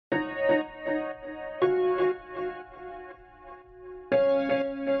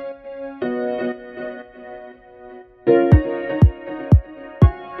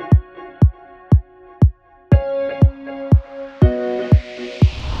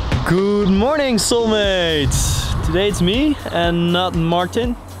Good morning, soulmates! Today it's me and not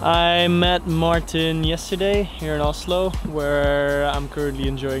Martin. I met Martin yesterday here in Oslo, where I'm currently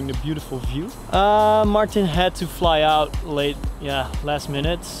enjoying the beautiful view. Martin had to fly out last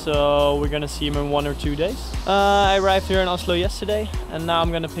minute, so we're gonna see him in 1 or 2 days. I arrived here in Oslo yesterday, and now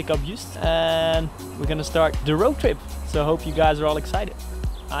I'm gonna pick up Just, and we're gonna start the road trip. So I hope you guys are all excited.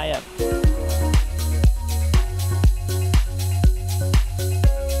 I am.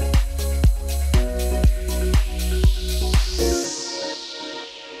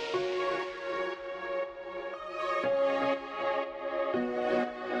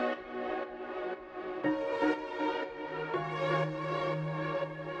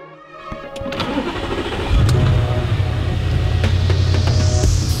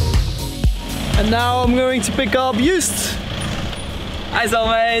 And now I'm going to pick up Just. Hi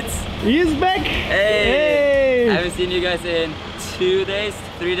soulmates! He's back! Hey! I haven't seen you guys in 2 days,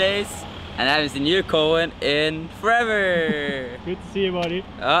 3 days, and I haven't seen you, Cohen, in forever! Good to see you, buddy.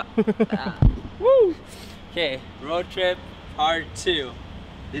 Woo! Okay, road trip part 2.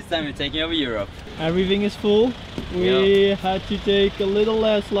 This time we're taking over Europe. Everything is full. We had to take a little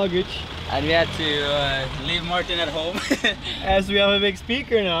less luggage. And we had to leave Martin at home. As we have a big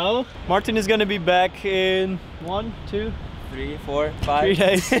speaker now. Martin is gonna be back in 1, 2, 3, 4, 5 3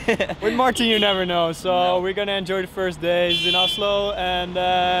 days. With Martin you never know, so we're gonna enjoy the first days in Oslo and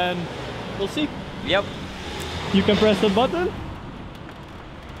then we'll see. Yep. You can press the button.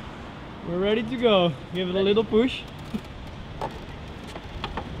 We're ready to go. Give it a little push.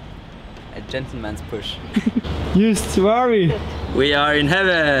 A gentleman's push. Just, where are we? We are in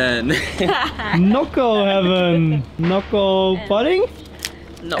heaven! Nocco heaven! Nocco pudding?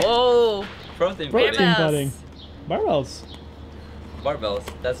 No! Protein Pudding. Barbells. Barbells,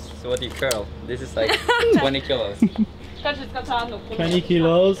 that's what you curl. This is like 20 kilos. 20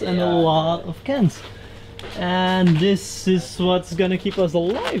 kilos and a lot of cans. And this is what's gonna keep us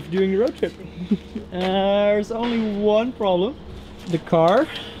alive during the road trip. There's only one problem. The car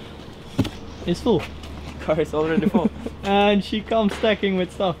is full. Car is already full. And she comes stacking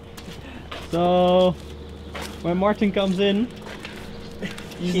with stuff. So when Martin comes in,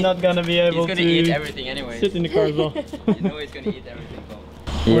 he's not gonna be able to eat everything anyway. sit in the car as well. You know he's gonna eat everything.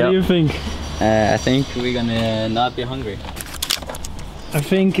 What do you think? I think we're gonna not be hungry. I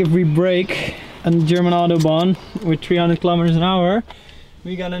think if we brake on the German Autobahn with 300 kilometers an hour,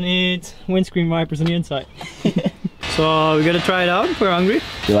 we're gonna need windscreen wipers on the inside. So we're gonna try it out. We're hungry.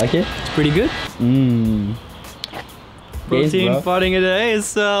 You like it? It's pretty good. Mmm. Protein pudding a day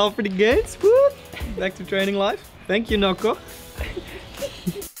is all for the gains. Woo! Back to training life. Thank you, Nocco.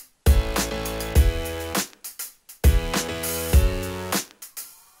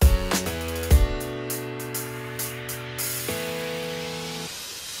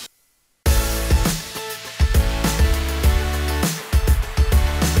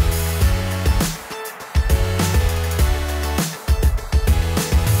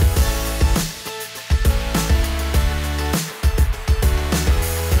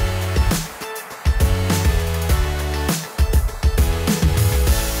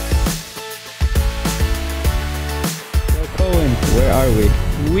 Where are we?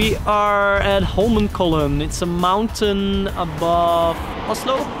 We are at Holmenkollen. It's a mountain above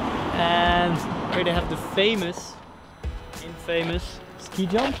Oslo, and here they have the infamous ski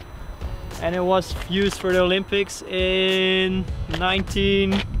jump. And it was used for the Olympics in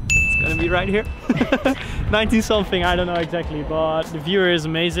it's gonna be right here, 19 something, I don't know exactly, but the view is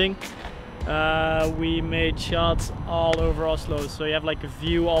amazing. We made shots all over Oslo, so you have like a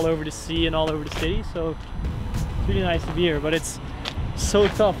view all over the sea and all over the city. So it's really nice to be here, but it's so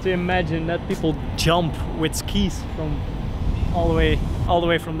tough to imagine that people jump with skis from all the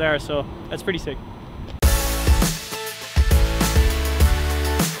way from there. So that's pretty sick.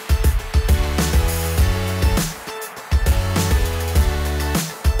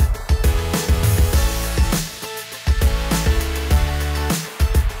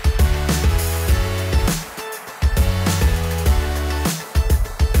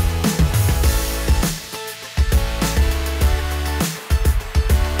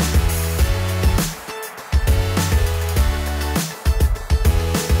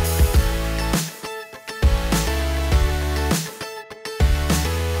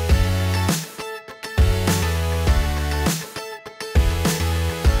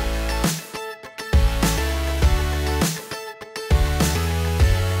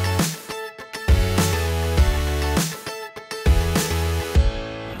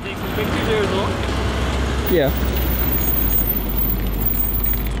 Yeah.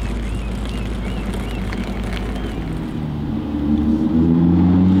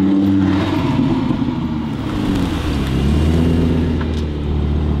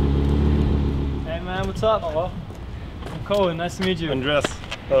 up? Hello. I'm Cohen, nice to meet you. Andreas.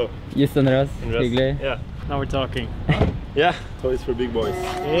 Oh. Just Andreas. Andreas. Hyggelig. Yeah. Now we're talking. Yeah, toys for big boys.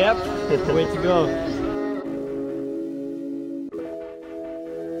 Yep, way to go.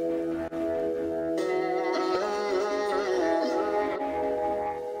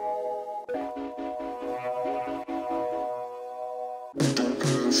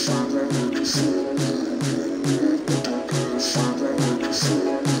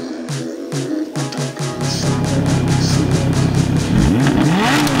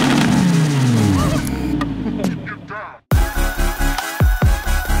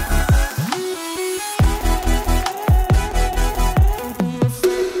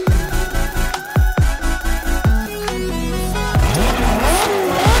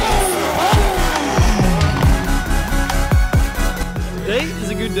 Today is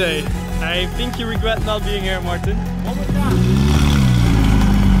a good day. I think you regret not being here, Martin. Oh my God.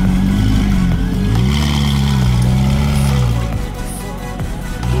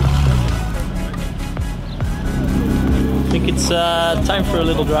 I think it's time for a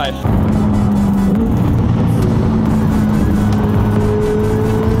little drive.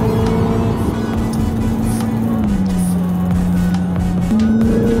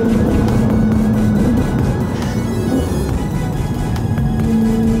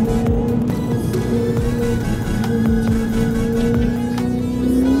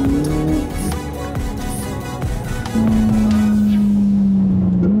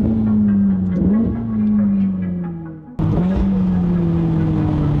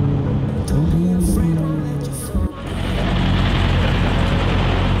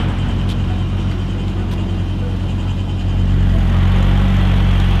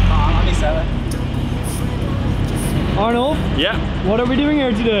 Arnhoff? Yeah. What are we doing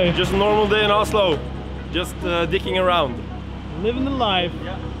here today? Just a normal day in Oslo. Just dicking around. Living the life.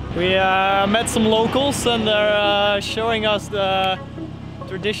 Yeah. We met some locals and they're showing us the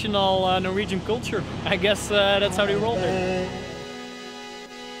traditional Norwegian culture. I guess that's how they roll here.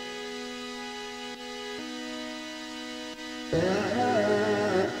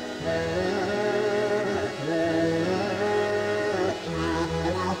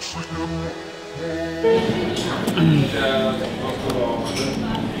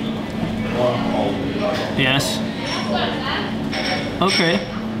 Yes. Okay.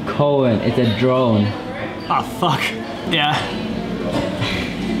 Cohen, it's a drone. Ah, fuck. Yeah.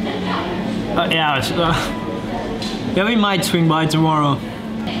 Yeah, we might swing by tomorrow.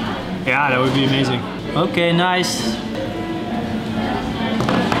 Yeah, that would be amazing. Okay, nice.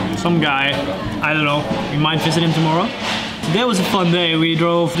 Some guy, I don't know, we might visit him tomorrow. Today was a fun day. We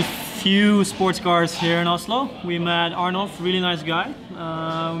drove a few sports cars here in Oslo. We met Arnhoff, really nice guy.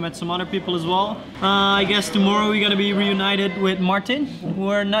 We met some other people as well. I guess tomorrow we're gonna be reunited with Martin.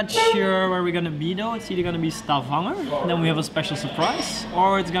 We're not sure where we're gonna be though. It's either gonna be Stavanger, then we have a special surprise,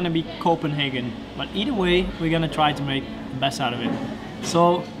 or it's gonna be Copenhagen. But either way, we're gonna try to make the best out of it.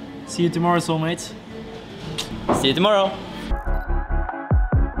 So, see you tomorrow, soulmates. See you tomorrow.